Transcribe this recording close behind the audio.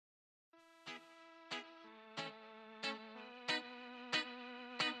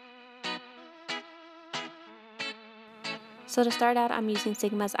So to start out, I'm using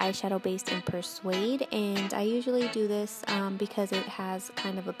Sigma's eyeshadow base in Persuade, and I usually do this because it has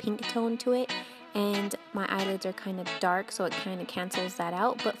kind of a pink tone to it, and my eyelids are kind of dark, so it kind of cancels that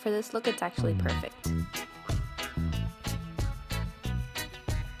out, but for this look it's actually perfect.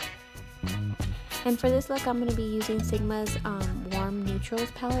 And for this look, I'm going to be using Sigma's Warm Neutrals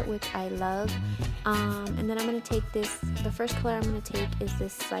palette, which I love. And then I'm going to take this, the first color I'm going to take is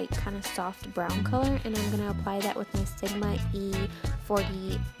this like kind of soft brown color, and I'm going to apply that with my Sigma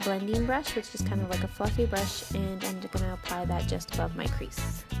E40 blending brush, which is kind of like a fluffy brush, and I'm just going to apply that just above my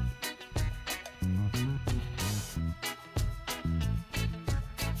crease.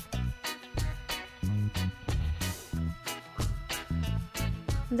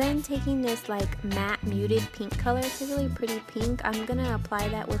 Then taking this like matte muted pink color, it's a really pretty pink, I'm going to apply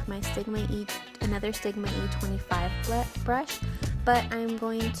that with my another Sigma E25 brush, but I'm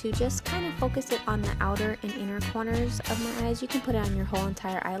going to just kind of focus it on the outer and inner corners of my eyes. You can put it on your whole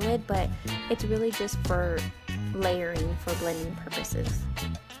entire eyelid, but it's really just for layering, for blending purposes.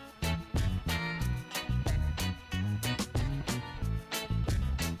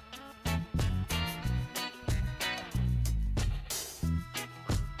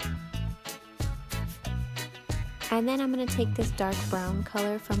 And then I'm going to take this dark brown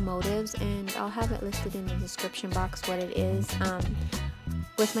color from Motives, and I'll have it listed in the description box what it is.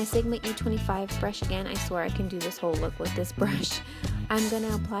 With my Sigma E25 brush, again, I swear I can do this whole look with this brush. I'm going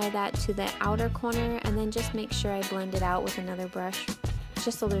to apply that to the outer corner, and then just make sure I blend it out with another brush,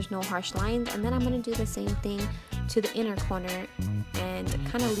 just so there's no harsh lines. And then I'm going to do the same thing to the inner corner, and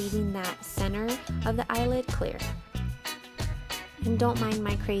kind of leaving that center of the eyelid clear. And don't mind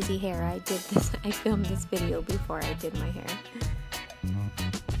my crazy hair, I filmed this video before I did my hair.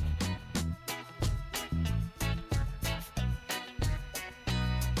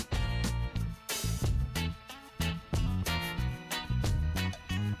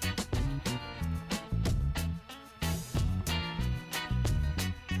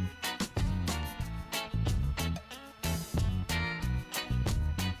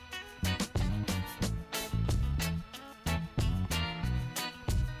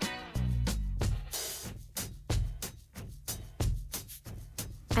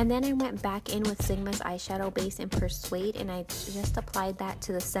 And then I went back in with Sigma's eyeshadow base in Persuade, and I just applied that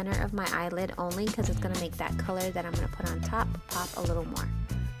to the center of my eyelid only, because it's going to make that color that I'm going to put on top pop a little more.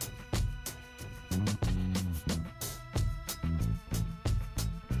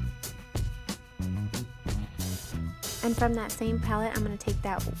 And from that same palette, I'm going to take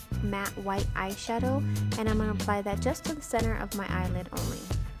that matte white eyeshadow, and I'm going to apply that just to the center of my eyelid only.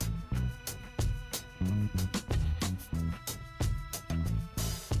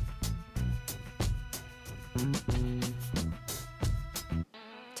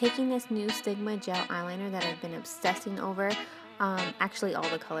 Taking this new Sigma gel eyeliner that I've been obsessing over, actually all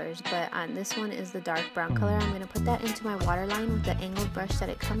the colors, but this one is the dark brown color. I'm going to put that into my waterline with the angled brush that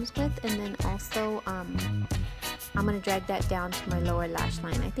it comes with, and then also I'm going to drag that down to my lower lash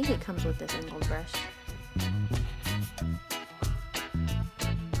line. I think it comes with this angled brush.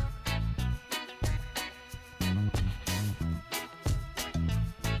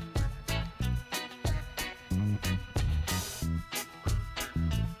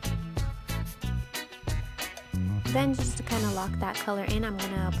 Then just to kind of lock that color in, I'm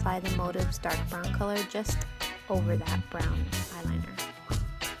going to apply the Motives dark brown color just over that brown eyeliner.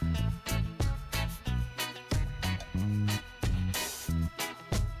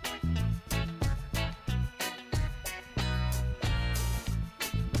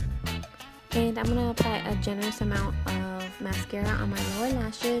 And I'm going to apply a generous amount of mascara on my lower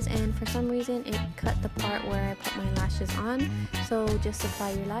lashes, and for some reason it cut the part where I put my lashes on, so just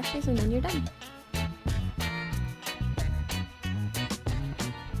apply your lashes and then you're done.